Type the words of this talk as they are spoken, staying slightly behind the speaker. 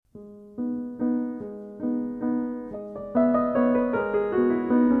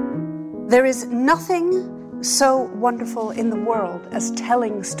There is nothing so wonderful in the world as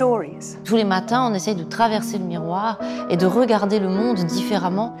telling stories. Tous les matins, on essaye de traverser le miroir et de regarder le monde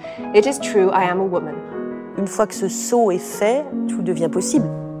différemment. It is true, I am a woman. Une fois que ce saut est fait, tout devient possible.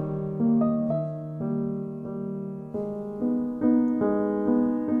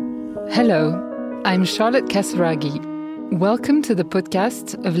 Hello, I'm Charlotte Casiraghi. Welcome to the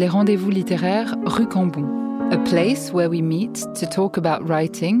podcast of Les Rendezvous littéraires Rue Cambon, a place where we meet to talk about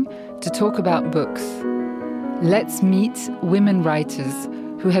writing, to talk about books. Let's meet women writers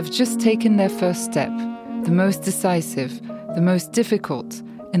who have just taken their first step, the most decisive, the most difficult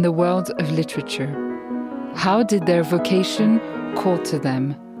in the world of literature. How did their vocation call to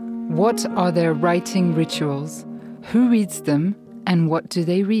them? What are their writing rituals? Who reads them and what do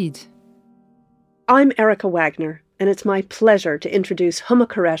they read? I'm Erica Wagner, and it's my pleasure to introduce Huma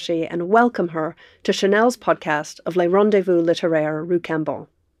Qureshi and welcome her to Chanel's podcast of Les Rendezvous littéraires Rue Cambon.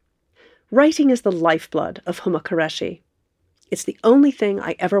 Writing is the lifeblood of Huma Qureshi. It's the only thing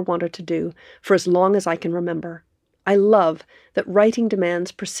I ever wanted to do for as long as I can remember. I love that writing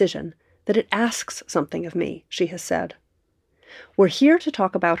demands precision, that it asks something of me, she has said. We're here to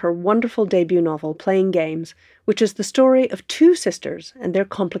talk about her wonderful debut novel, Playing Games, which is the story of two sisters and their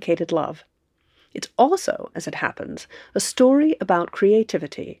complicated love. It's also, as it happens, a story about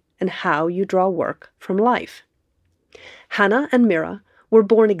creativity and how you draw work from life. Hana and Mira were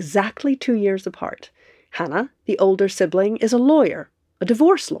born exactly 2 years apart. Hana, the older sibling, is a lawyer, a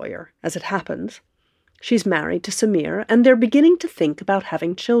divorce lawyer, as it happens. She's married to Samir, and they're beginning to think about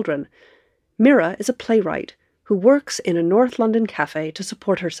having children. Mira is a playwright who works in a North London cafe to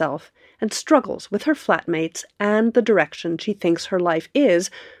support herself and struggles with her flatmates and the direction she thinks her life is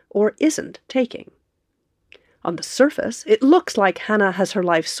or isn't taking. On the surface, it looks like Hana has her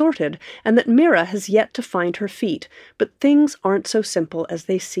life sorted and that Mira has yet to find her feet, but things aren't so simple as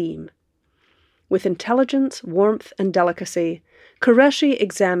they seem. With intelligence, warmth, and delicacy, Qureshi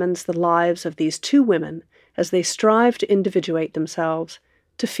examines the lives of these two women as they strive to individuate themselves,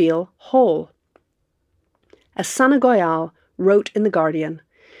 to feel whole. As Sana Goyal wrote in The Guardian,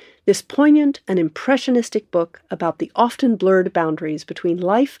 this poignant and impressionistic book about the often blurred boundaries between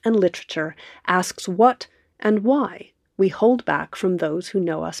life and literature asks what and why we hold back from those who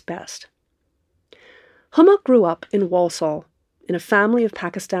know us best. Huma grew up in Walsall. In a family of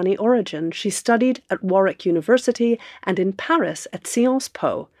Pakistani origin, she studied at Warwick University and in Paris at Sciences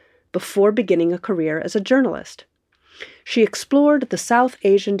Po before beginning a career as a journalist. She explored the South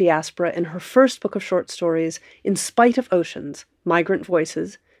Asian diaspora in her first book of short stories, In Spite of Oceans, Migrant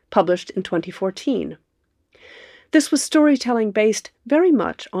Voices, published in 2014. This was storytelling based very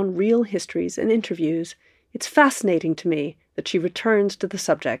much on real histories and interviews. It's fascinating to me that she returns to the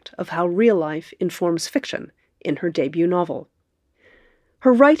subject of how real life informs fiction in her debut novel.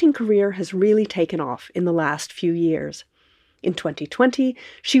 Her writing career has really taken off in the last few years. In 2020,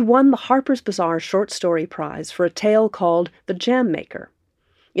 she won the Harper's Bazaar Short Story Prize for a tale called The Jam Maker.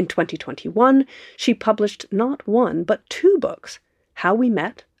 In 2021, she published not one, but 2 books, How We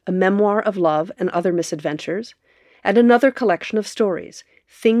Met, a memoir of love and other misadventures, and another collection of stories,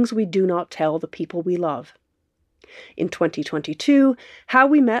 Things We Do Not Tell the People We Love. In 2022, How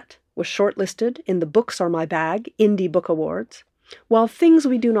We Met was shortlisted in the Books Are My Bag Indie Book Awards, while Things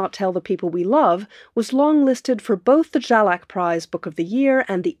We Do Not Tell the People We Love was longlisted for both the Jhalak Prize Book of the Year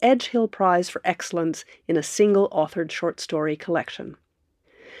and the Edgehill Prize for Excellence in a single-authored short story collection.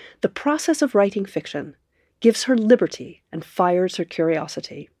 The process of writing fiction gives her liberty and fires her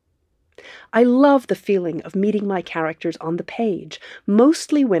curiosity. I love the feeling of meeting my characters on the page,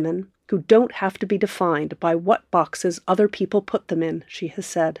 mostly women who don't have to be defined by what boxes other people put them in, she has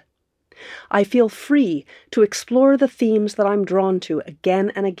said. I feel free to explore the themes that I'm drawn to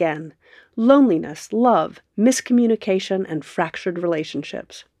again and again: loneliness, love, miscommunication, and fractured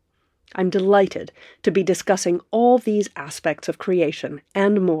relationships. I'm delighted to be discussing all these aspects of creation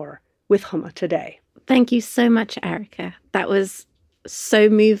and more with Huma today. Thank you so much, Erica. That was so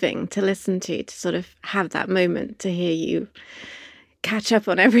moving to listen to sort of have that moment to hear you catch up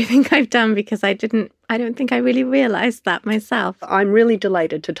on everything I've done, because I don't think I really realized that myself. I'm really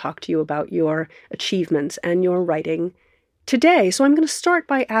delighted to talk to you about your achievements and your writing today. So I'm going to start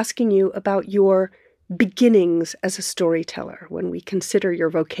by asking you about your beginnings as a storyteller. When we consider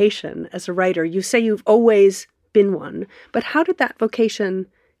your vocation as a writer, you say you've always been one, but how did that vocation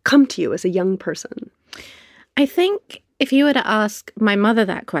come to you as a young person? I think if you were to ask my mother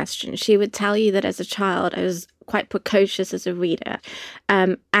that question, she would tell you that as a child I was quite precocious as a reader.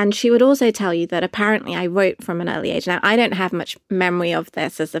 And she would also tell you that apparently I wrote from an early age. Now, I don't have much memory of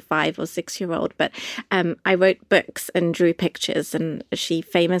this as a 5 or 6-year-old, but I wrote books and drew pictures. And she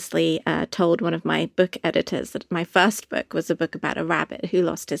famously told one of my book editors that my first book was a book about a rabbit who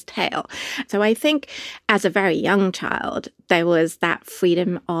lost his tail. So I think as a very young child, there was that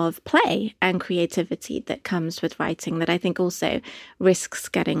freedom of play and creativity that comes with writing that I think also risks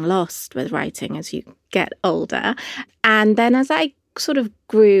getting lost with writing as you get older. And then as I sort of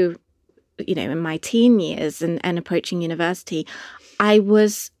grew, in my teen years and approaching university, I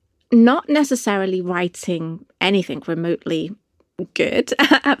was not necessarily writing anything remotely good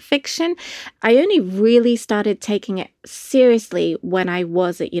at fiction. I only really started taking it seriously when I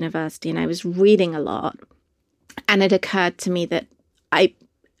was at university and I was reading a lot. And it occurred to me that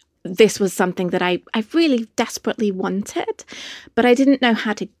this was something that I really desperately wanted, but I didn't know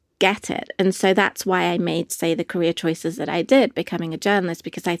how to get it. And so that's why I made, say, the career choices that I did, becoming a journalist,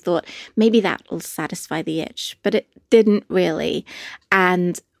 because I thought maybe that will satisfy the itch, but it didn't really.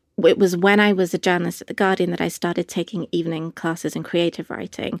 And it was when I was a journalist at The Guardian that I started taking evening classes in creative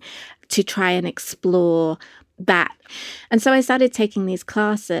writing to try and explore that. And so I started taking these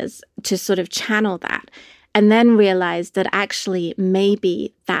classes to sort of channel that, and then realized that actually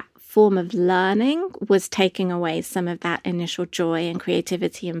maybe that form of learning was taking away some of that initial joy and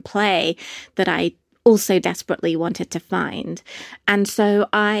creativity and play that I also desperately wanted to find. And so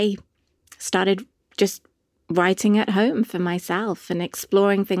I started just writing at home for myself and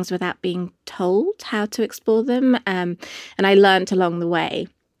exploring things without being told how to explore them. And I learned along the way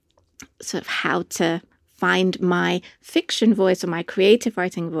sort of how to find my fiction voice or my creative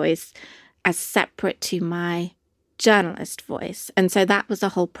writing voice as separate to my journalist voice. And so that was a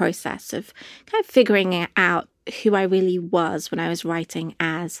whole process of kind of figuring out who I really was when I was writing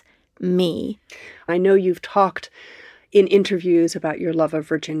as me. I know you've talked in interviews about your love of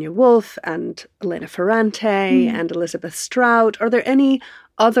Virginia Woolf and Elena Ferrante and Elizabeth Strout. Are there any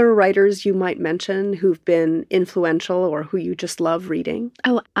other writers you might mention who've been influential or who you just love reading?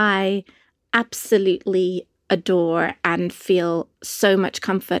 Oh, I absolutely adore and feel so much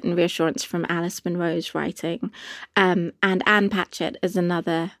comfort and reassurance from Alice Munro's writing. And Anne Patchett is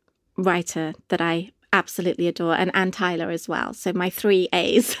another writer that I absolutely adore, and Anne Tyler as well. So my 3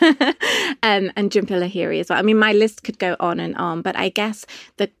 A's and Jhumpa Lahiri as well. I mean, my list could go on, but I guess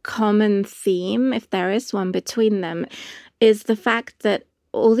the common theme, if there is one between them, is the fact that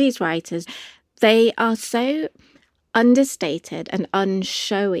all these writers, they are so understated and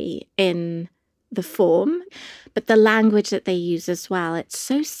unshowy in the form, but the language that they use as well, it's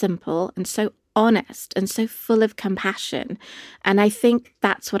so simple and so honest and so full of compassion. And I think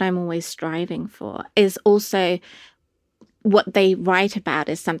that's what I'm always striving for, is also what they write about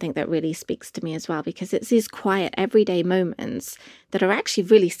is something that really speaks to me as well, because it's these quiet everyday moments that are actually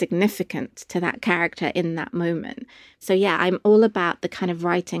really significant to that character in that moment. So yeah, I'm all about the kind of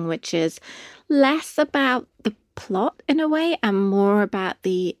writing which is less about the plot in a way and more about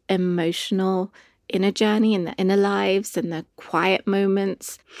the emotional inner journey and the inner lives and the quiet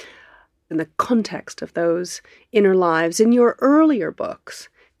moments. In the context of those inner lives, in your earlier books,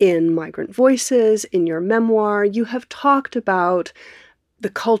 in Migrant Voices, in your memoir, you have talked about the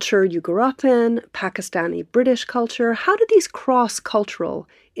culture you grew up in, Pakistani British culture. How do these cross-cultural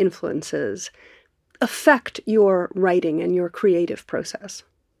influences affect your writing and your creative process?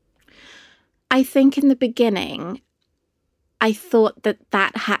 I think in the beginning, I thought that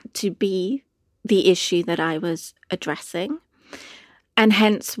had to be the issue that I was addressing. And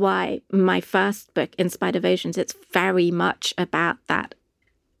hence why my first book, In Spite of Oceans, it's very much about that,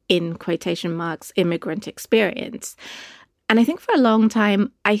 in quotation marks, immigrant experience. And I think for a long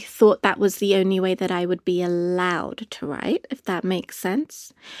time, I thought that was the only way that I would be allowed to write, if that makes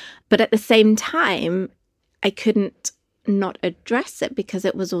sense. But at the same time, I couldn't not address it because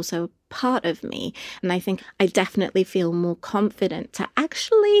it was also part of me. And I think I definitely feel more confident to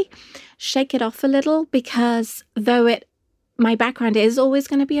actually shake it off a little, because though my background is always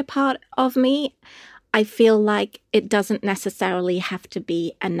going to be a part of me, I feel like it doesn't necessarily have to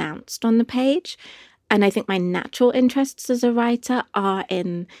be announced on the page. And I think my natural interests as a writer are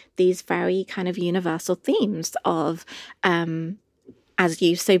in these very kind of universal themes of, as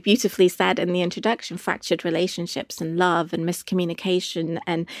you so beautifully said in the introduction, fractured relationships and love and miscommunication.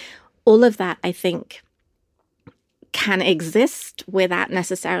 And all of that, I think, can exist without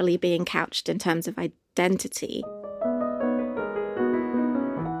necessarily being couched in terms of identity.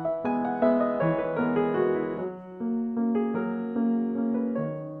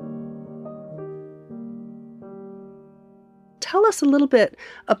 Tell us a little bit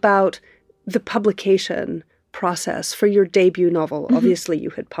about the publication process for your debut novel? Obviously, you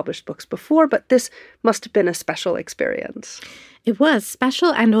had published books before, but this must have been a special experience. It was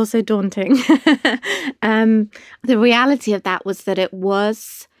special and also daunting. The reality of that was that it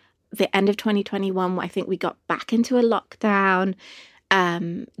was the end of 2021. I think we got back into a lockdown.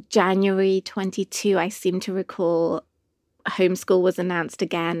 January 22, I seem to recall, homeschool was announced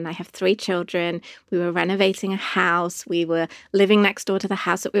again. I have 3 children. We were renovating a house. We were living next door to the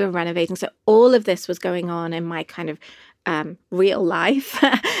house that we were renovating. So all of this was going on in my kind of real life.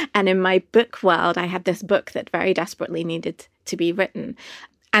 And in my book world, I had this book that very desperately needed to be written.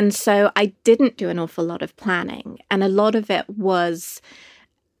 And so I didn't do an awful lot of planning. And a lot of it was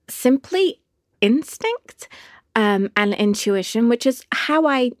simply instinct. And intuition, which is how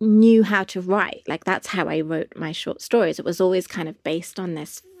I knew how to write. Like, that's how I wrote my short stories. It was always kind of based on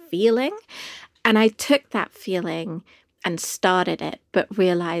this feeling. And I took that feeling and started it, but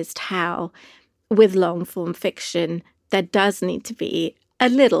realized how, with long form fiction, there does need to be a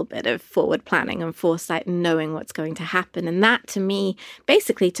little bit of forward planning and foresight and knowing what's going to happen. And that, to me,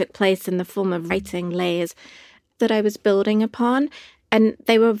 basically took place in the form of writing layers that I was building upon. And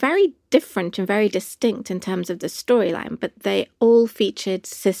they were very different and very distinct in terms of the storyline, but they all featured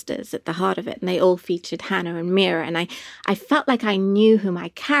sisters at the heart of it, and they all featured Hana and Mira. And I felt like I knew who my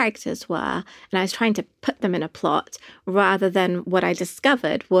characters were, and I was trying to put them in a plot, rather than what I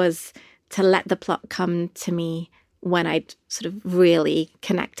discovered was to let the plot come to me when I'd sort of really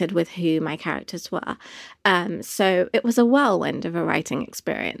connected with who my characters were. So it was a whirlwind of a writing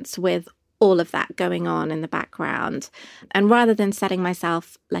experience with all of that going on in the background. And rather than setting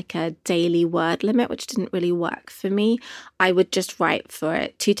myself like a daily word limit, which didn't really work for me, I would just write for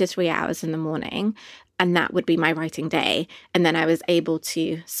 2 to 3 hours in the morning. And that would be my writing day. And then I was able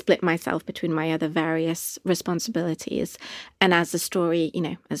to split myself between my other various responsibilities. And as the story,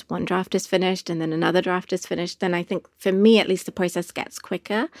 as one draft is finished and then another draft is finished, then I think for me, at least, the process gets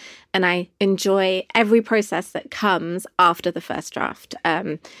quicker. And I enjoy every process that comes after the first draft.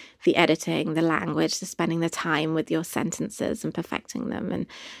 The editing, the language, the spending the time with your sentences and perfecting them.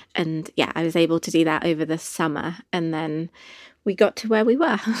 And yeah, I was able to do that over the summer. And then we got to where we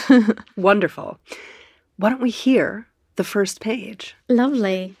were. Wonderful. Why don't we hear the first page?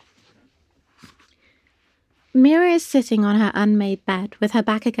 Lovely. Mira is sitting on her unmade bed with her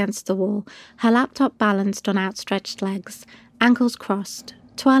back against the wall, her laptop balanced on outstretched legs, ankles crossed,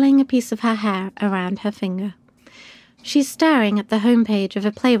 twirling a piece of her hair around her finger. She's staring at the homepage of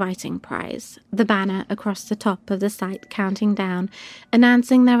a playwriting prize, the banner across the top of the site counting down,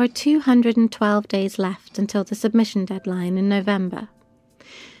 announcing there are 212 days left until the submission deadline in November.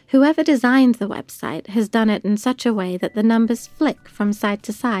 Whoever designed the website has done it in such a way that the numbers flick from side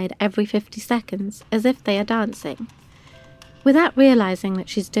to side every 50 seconds, as if they are dancing. Without realizing that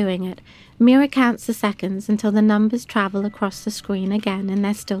she's doing it, Mira counts the seconds until the numbers travel across the screen again in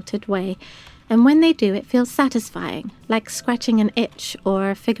their stilted way, and when they do, it feels satisfying, like scratching an itch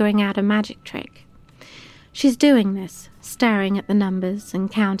or figuring out a magic trick. She's doing this, staring at the numbers and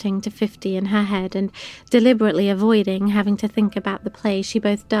counting to 50 in her head and deliberately avoiding having to think about the play she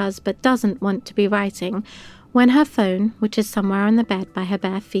both does but doesn't want to be writing, when her phone, which is somewhere on the bed by her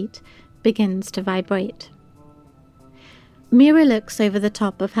bare feet, begins to vibrate. Mira looks over the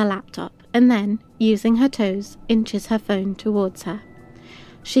top of her laptop and then, using her toes, inches her phone towards her.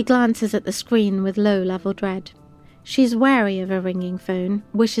 She glances at the screen with low-level dread. She's wary of a ringing phone,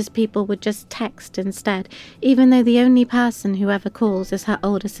 wishes people would just text instead, even though the only person who ever calls is her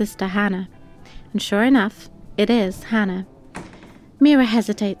older sister Hana. And sure enough, it is Hana. Mira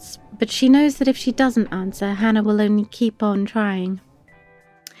hesitates, but she knows that if she doesn't answer, Hana will only keep on trying.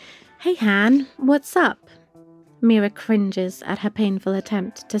 "Hey, Han, what's up?" Mira cringes at her painful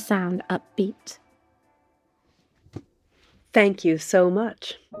attempt to sound upbeat. Thank you so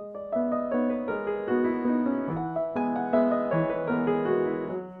much.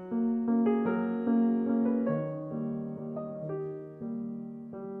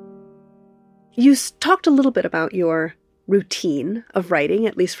 You talked a little bit about your routine of writing,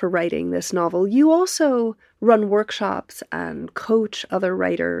 at least for writing this novel. You also run workshops and coach other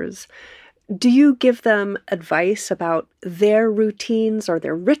writers. Do you give them advice about their routines or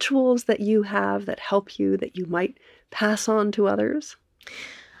their rituals that you have that help you, that you might pass on to others?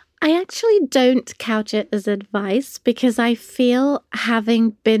 I actually don't couch it as advice because I feel,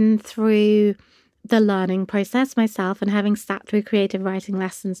 having been through the learning process myself and having sat through creative writing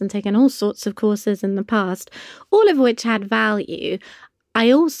lessons and taken all sorts of courses in the past, all of which had value,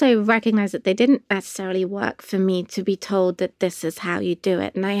 I also recognize that they didn't necessarily work for me to be told that this is how you do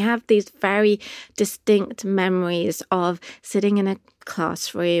it. And I have these very distinct memories of sitting in a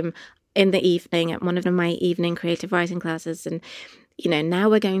classroom, in the evening at one of my evening creative writing classes. And, now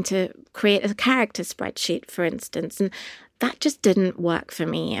we're going to create a character spreadsheet, for instance. And that just didn't work for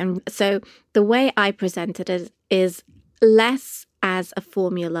me. And so the way I presented it is less as a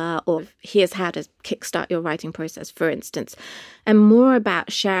formula or here's how to kickstart your writing process, for instance, and more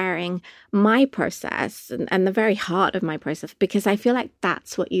about sharing my process and the very heart of my process, because I feel like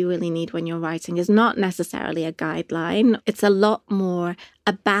that's what you really need when you're writing, is not necessarily a guideline. It's a lot more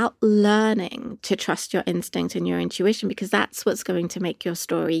about learning to trust your instinct and your intuition, because that's what's going to make your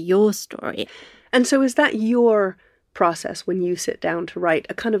story your story. And so is that your process when you sit down to write,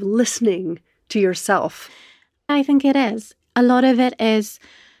 a kind of listening to yourself? I think it is. A lot of it is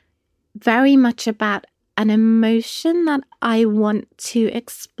very much about an emotion that I want to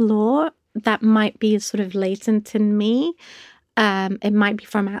explore that might be sort of latent in me. It might be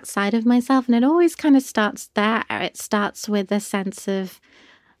from outside of myself. And it always kind of starts there. It starts with a sense of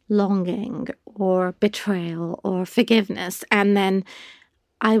longing or betrayal or forgiveness. And then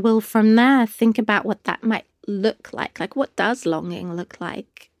I will from there think about what that might look like. Like, what does longing look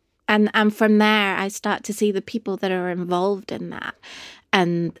like? And from there, I start to see the people that are involved in that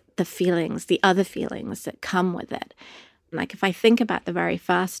and the feelings, the other feelings that come with it. Like, if I think about the very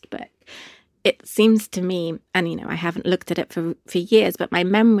first book, it seems to me, and, I haven't looked at it for years, but my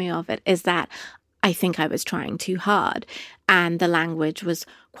memory of it is that I think I was trying too hard. And the language was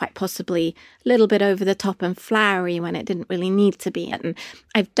quite possibly a little bit over the top and flowery when it didn't really need to be. And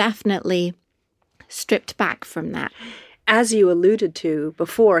I've definitely stripped back from that. As you alluded to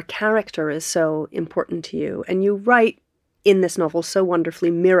before, character is so important to you. And you write in this novel so wonderfully.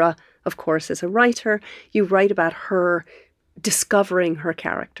 Mira, of course, is a writer. You write about her discovering her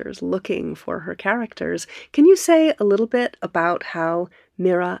characters, looking for her characters. Can you say a little bit about how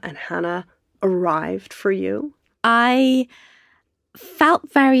Mira and Hana arrived for you? I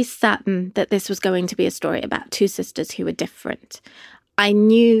felt very certain that this was going to be a story about two sisters who were different. I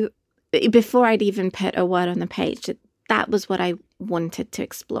knew before I'd even put a word on the page that was what I wanted to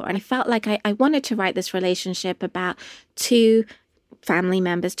explore. And I felt like I wanted to write this relationship about two family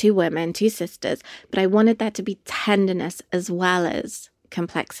members, two women, two sisters, but I wanted there to be tenderness as well as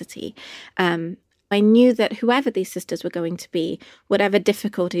complexity. I knew that whoever these sisters were going to be, whatever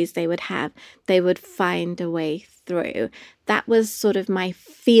difficulties they would have, they would find a way through. That was sort of my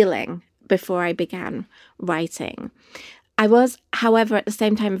feeling before I began writing. I was, however, at the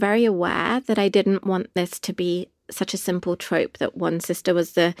same time very aware that I didn't want this to be such a simple trope that one sister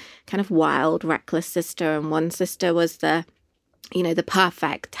was the kind of wild, reckless sister and one sister was the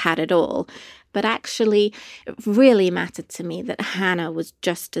perfect, had it all. But actually, it really mattered to me that Hana was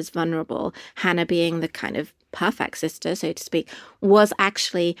just as vulnerable. Hana, being the kind of perfect sister, so to speak, was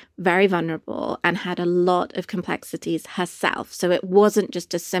actually very vulnerable and had a lot of complexities herself. So it wasn't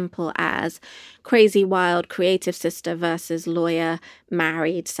just as simple as crazy, wild, creative sister versus lawyer,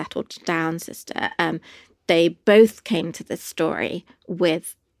 married, settled down sister. They both came to this story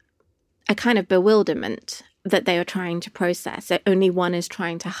with a kind of bewilderment that they are trying to process. So only one is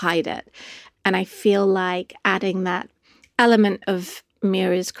trying to hide it. And I feel like adding that element of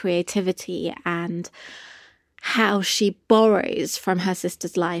Mira's creativity and how she borrows from her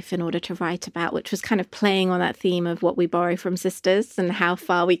sister's life in order to write about, which was kind of playing on that theme of what we borrow from sisters and how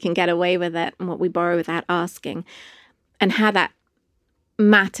far we can get away with it and what we borrow without asking, and how that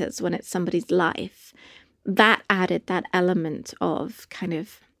matters when it's somebody's life. That added that element of kind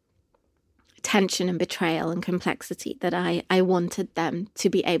of tension and betrayal and complexity that I wanted them to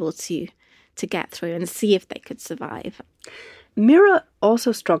be able to get through and see if they could survive. Mira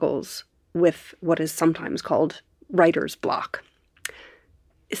also struggles with what is sometimes called writer's block.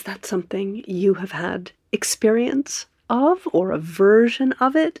 Is that something you have had experience of or a version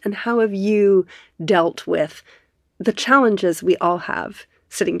of it? And how have you dealt with the challenges we all have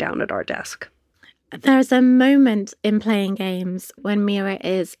sitting down at our desk? There's a moment in playing games when Mira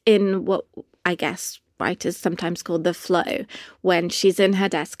is in what I guess writers sometimes call the flow, when she's in her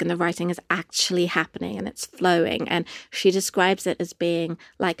desk and the writing is actually happening and it's flowing, and she describes it as being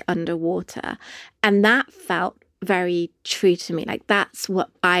like underwater. And that felt very true to me. Like, that's what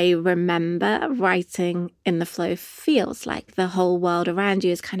I remember writing in the flow feels like. The whole world around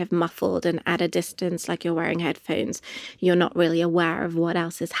you is kind of muffled and at a distance, like you're wearing headphones. You're not really aware of what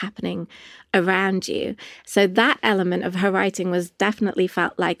else is happening around you. So that element of her writing was definitely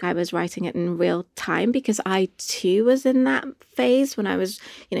felt like I was writing it in real time, because I too was in that phase when I was,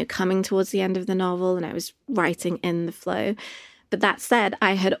 coming towards the end of the novel and I was writing in the flow. But that said,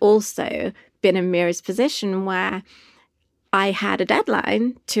 I had also been in Mira's position where I had a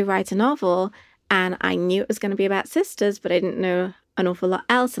deadline to write a novel and I knew it was going to be about sisters, but I didn't know an awful lot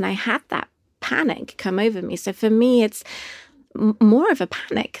else. And I had that panic come over me. So for me, it's more of a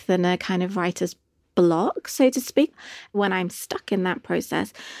panic than a kind of writer's block, so to speak. When I'm stuck in that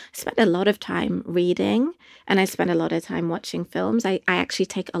process, I spend a lot of time reading and I spend a lot of time watching films. I actually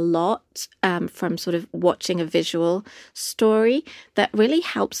take a lot from sort of watching a visual story that really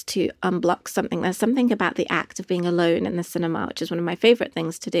helps to unblock something. There's something about the act of being alone in the cinema, which is one of my favorite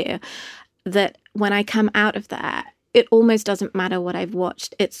things to do, that when I come out of that, it almost doesn't matter what I've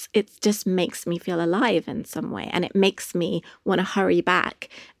watched. It just makes me feel alive in some way. And it makes me want to hurry back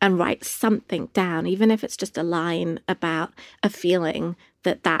and write something down, even if it's just a line about a feeling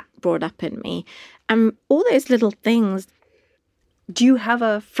that brought up in me. All those little things. Do you have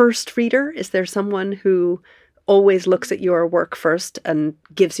a first reader? Is there someone who always looks at your work first and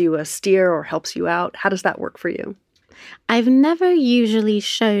gives you a steer or helps you out? How does that work for you? I've never usually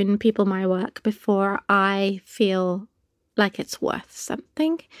shown people my work before I feel like it's worth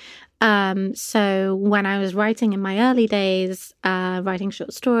something. So when I was writing in my early days, writing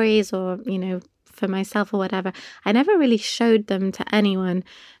short stories or, for myself or whatever, I never really showed them to anyone.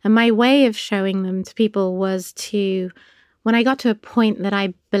 And my way of showing them to people was when I got to a point that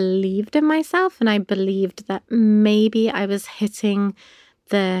I believed in myself and I believed that maybe I was hitting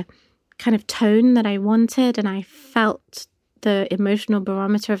the kind of tone that I wanted, and I felt the emotional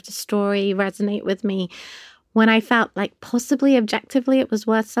barometer of the story resonate with me. When I felt like possibly objectively it was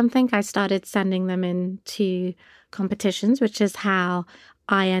worth something, I started sending them into competitions, which is how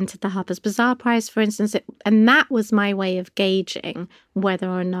I entered the Harper's Bazaar Prize, for instance. And that was my way of gauging whether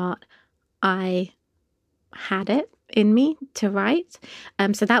or not I had it in me to write.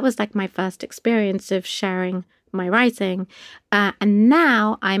 So that was like my first experience of sharing my writing. And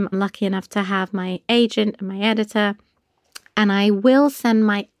now I'm lucky enough to have my agent and my editor, and I will send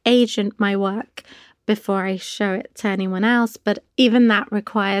my agent my work before I show it to anyone else. But even that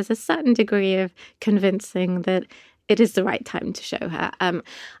requires a certain degree of convincing that it is the right time to show her.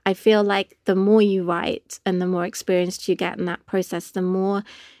 I feel like the more you write and the more experienced you get in that process, the more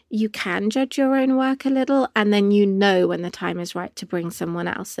you can judge your own work a little, and then you know when the time is right to bring someone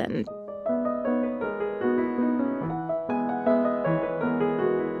else in.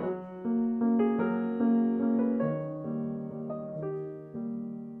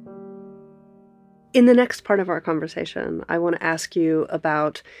 In the next part of our conversation, I want to ask you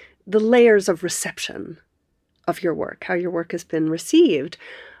about the layers of reception of your work, how your work has been received.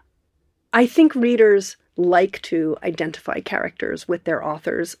 I think readers like to identify characters with their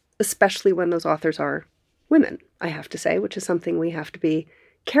authors, especially when those authors are women, I have to say, which is something we have to be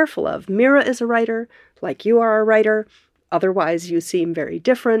careful of. Mira is a writer, like you are a writer. Otherwise, you seem very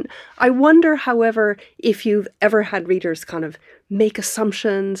different. I wonder, however, if you've ever had readers kind of make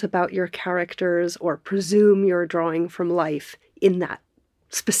assumptions about your characters or presume you're drawing from life in that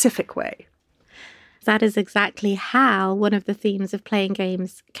specific way. That is exactly how one of the themes of Playing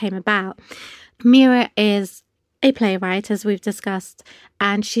Games came about. Mira is a playwright, as we've discussed,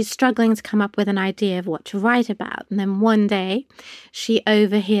 and she's struggling to come up with an idea of what to write about. And then one day, she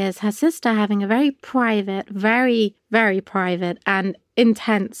overhears her sister having a very private, very, very private and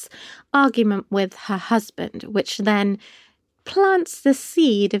intense argument with her husband, which then plants the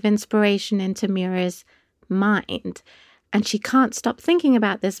seed of inspiration into Mira's mind. And she can't stop thinking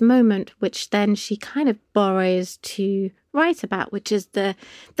about this moment, which then she kind of borrows to write about, which is the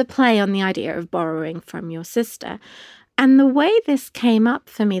play on the idea of borrowing from your sister. And the way this came up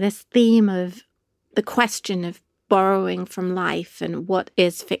for me, this theme of the question of borrowing from life and what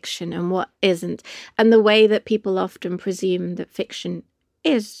is fiction and what isn't, and the way that people often presume that fiction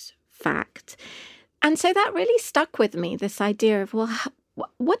is fact. And so that really stuck with me, this idea of, well,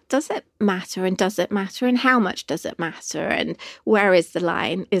 what does it matter, and does it matter, and how much does it matter, and where is the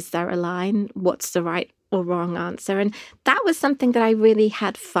line? Is there a line? What's the right or wrong answer? And that was something that I really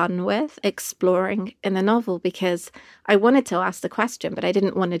had fun with exploring in the novel, because I wanted to ask the question, but I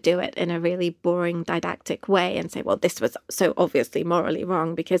didn't want to do it in a really boring didactic way and say, well, this was so obviously morally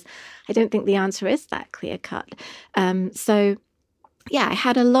wrong, because I don't think the answer is that clear cut. So yeah, I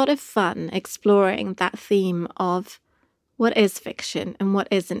had a lot of fun exploring that theme of what is fiction and what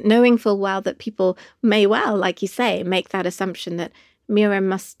isn't, knowing full well that people may well, like you say, make that assumption that Mira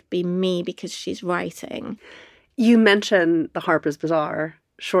must be me because she's writing. You mentioned the Harper's Bazaar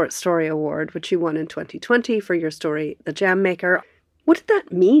Short Story Award, which you won in 2020 for your story, The Jam Maker. What did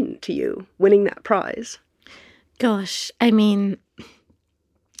that mean to you, winning that prize? Gosh, I mean,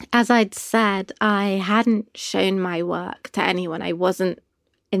 as I'd said, I hadn't shown my work to anyone. I wasn't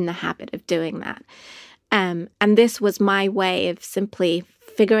in the habit of doing that. And this was my way of simply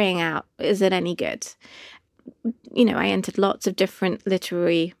figuring out, is it any good? I entered lots of different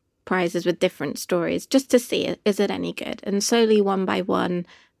literary prizes with different stories just to see, is it any good? And slowly, one by one,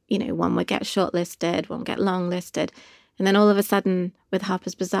 one would get shortlisted, one would get longlisted. And then all of a sudden, with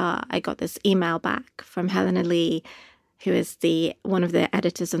Harper's Bazaar, I got this email back from Helena Lee, who is one of the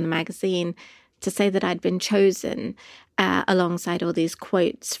editors of the magazine, to say that I'd been chosen alongside all these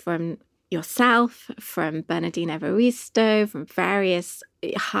quotes from yourself, from Bernardine Evaristo, from various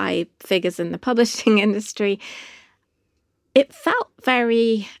high figures in the publishing industry. It felt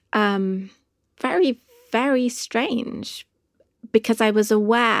very, very, very strange, because I was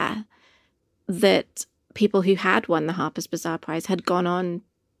aware that people who had won the Harper's Bazaar Prize had gone on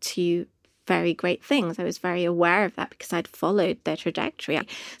to very great things. I was very aware of that because I'd followed their trajectory.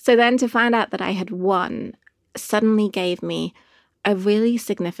 So then to find out that I had won suddenly gave me a really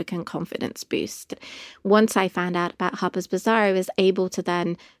significant confidence boost. Once I found out about Harper's Bazaar, I was able to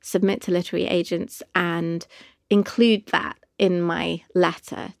then submit to literary agents and include that in my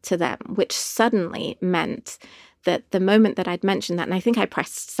letter to them, which suddenly meant that the moment that I'd mentioned that, and I think I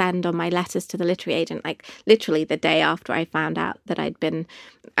pressed send on my letters to the literary agent, like literally the day after I found out that I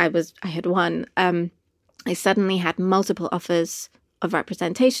had won, I suddenly had multiple offers of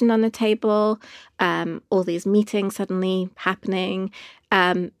representation on the table, all these meetings suddenly happening.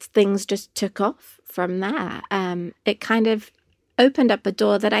 Things just took off from there. It kind of opened up a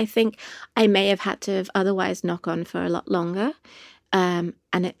door that I think I may have had to have otherwise knock on for a lot longer.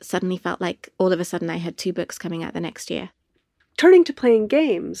 And it suddenly felt like all of a sudden I had 2 books coming out the next year. Turning to playing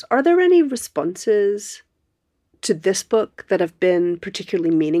games, are there any responses to this book that have been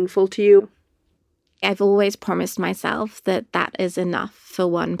particularly meaningful to you? I've always promised myself that that is enough for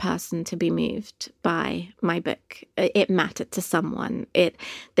one person to be moved by my book. It mattered to someone.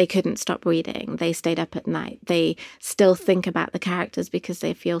 They couldn't stop reading. They stayed up at night. They still think about the characters because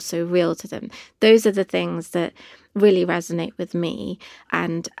they feel so real to them. Those are the things that really resonate with me.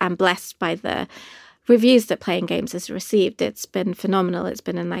 And I'm blessed by the reviews that Playing Games has received. It's been phenomenal. It's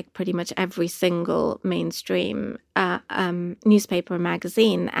been in like pretty much every single mainstream newspaper and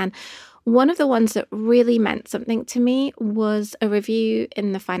magazine. And one of the ones that really meant something to me was a review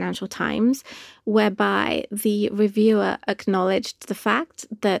in the Financial Times, whereby the reviewer acknowledged the fact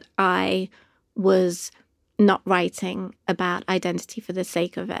that I was not writing about identity for the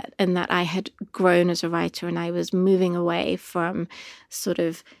sake of it, and that I had grown as a writer and I was moving away from sort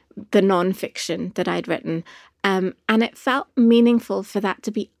of the nonfiction that I'd written. And it felt meaningful for that to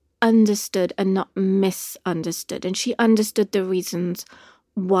be understood and not misunderstood. And she understood the reasons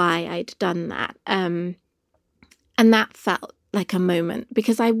why I'd done that. And that felt like a moment,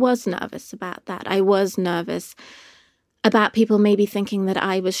 because I was nervous about that. I was nervous about people maybe thinking that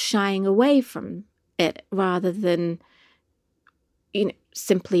I was shying away from it rather than,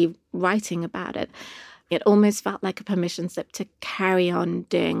 simply writing about it. It almost felt like a permission slip to carry on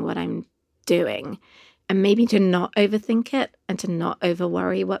doing what I'm doing, and maybe to not overthink it and to not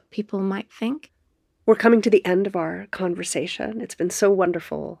over-worry what people might think. We're coming to the end of our conversation. It's been so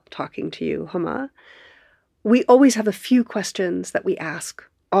wonderful talking to you, Huma. We always have a few questions that we ask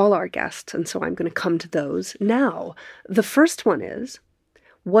all our guests, and so I'm going to come to those now. The first one is,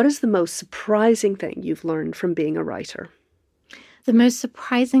 what is the most surprising thing you've learned from being a writer? The most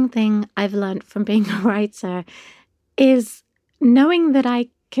surprising thing I've learned from being a writer is knowing that I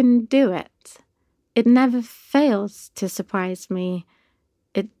can do it. It never fails to surprise me.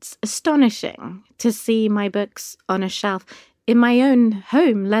 It's astonishing to see my books on a shelf in my own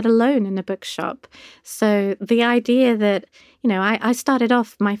home, let alone in a bookshop. So the idea that, I started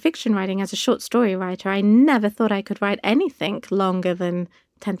off my fiction writing as a short story writer. I never thought I could write anything longer than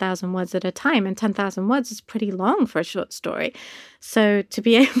 10,000 words at a time. And 10,000 words is pretty long for a short story. So to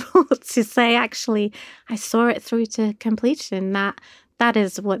be able to say, actually, I saw it through to completion, that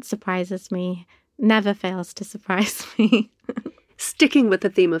is what surprises me. Never fails to surprise me. Sticking with the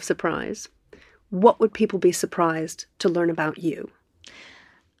theme of surprise, what would people be surprised to learn about you?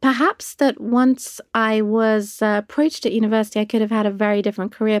 Perhaps that once I was approached at university, I could have had a very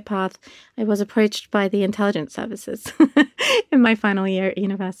different career path. I was approached by the intelligence services in my final year at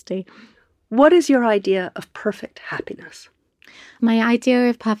university. What is your idea of perfect happiness? My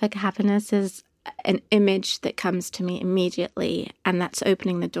idea of perfect happiness is an image that comes to me immediately, and that's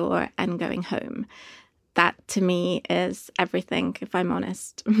opening the door and going home. That, to me, is everything, if I'm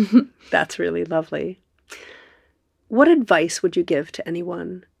honest. That's really lovely. What advice would you give to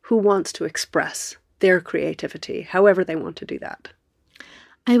anyone who wants to express their creativity, however they want to do that?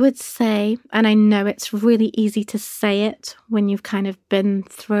 I would say, and I know it's really easy to say it when you've kind of been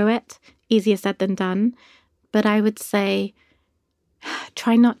through it, easier said than done, but I would say,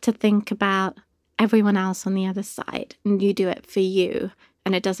 try not to think about everyone else on the other side, and you do it for you,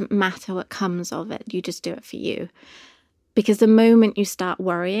 and it doesn't matter what comes of it. You just do it for you. Because the moment you start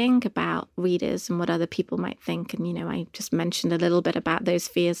worrying about readers and what other people might think, and, I just mentioned a little bit about those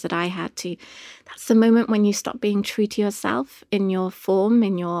fears that I had too, that's the moment when you stop being true to yourself in your form,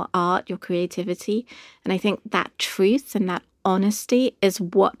 in your art, your creativity. And I think that truth and that honesty is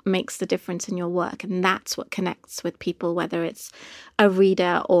what makes the difference in your work. And that's what connects with people, whether it's a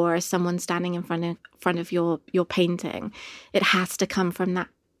reader or someone standing in front of your painting. It has to come from that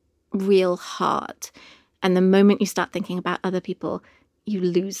real heart. And the moment you start thinking about other people, you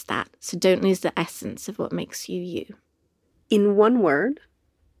lose that. So don't lose the essence of what makes you you. In one word,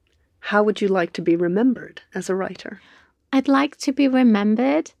 how would you like to be remembered as a writer? I'd like to be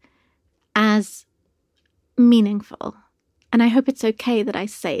remembered as meaningful. And I hope it's okay that I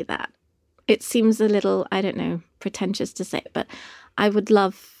say that. It seems a little, pretentious to say, but I would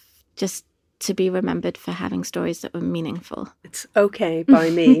love just to be remembered for having stories that were meaningful. It's okay by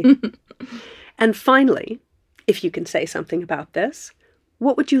me. And finally, if you can say something about this,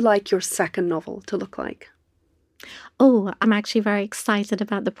 what would you like your second novel to look like? Oh, I'm actually very excited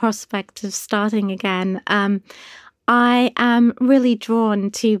about the prospect of starting again. I am really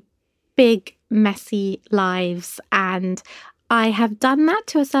drawn to big, messy lives, and I have done that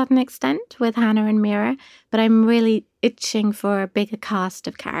to a certain extent with Hana and Mira, but I'm really itching for a bigger cast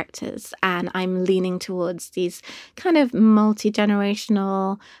of characters, and I'm leaning towards these kind of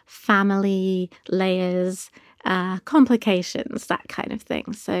multi-generational family layers, complications, that kind of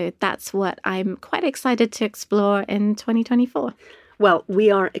thing. So that's what I'm quite excited to explore in 2024. Well, we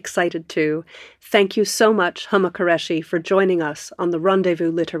are excited too. Thank you so much, Huma Qureshi, for joining us on the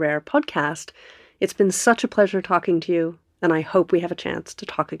Rendezvous Littéraire podcast. It's been such a pleasure talking to you, and I hope we have a chance to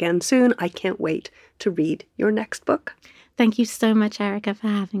talk again soon. I can't wait to read your next book. Thank you so much, Erica, for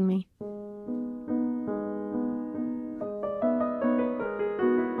having me.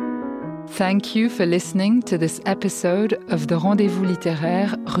 Thank you for listening to this episode of the Rendezvous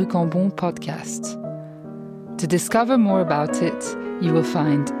littéraire Rue Cambon podcast. To discover more about it, you will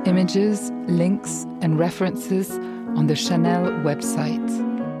find images, links, and references on the Chanel website.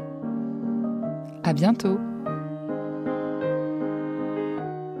 À bientôt!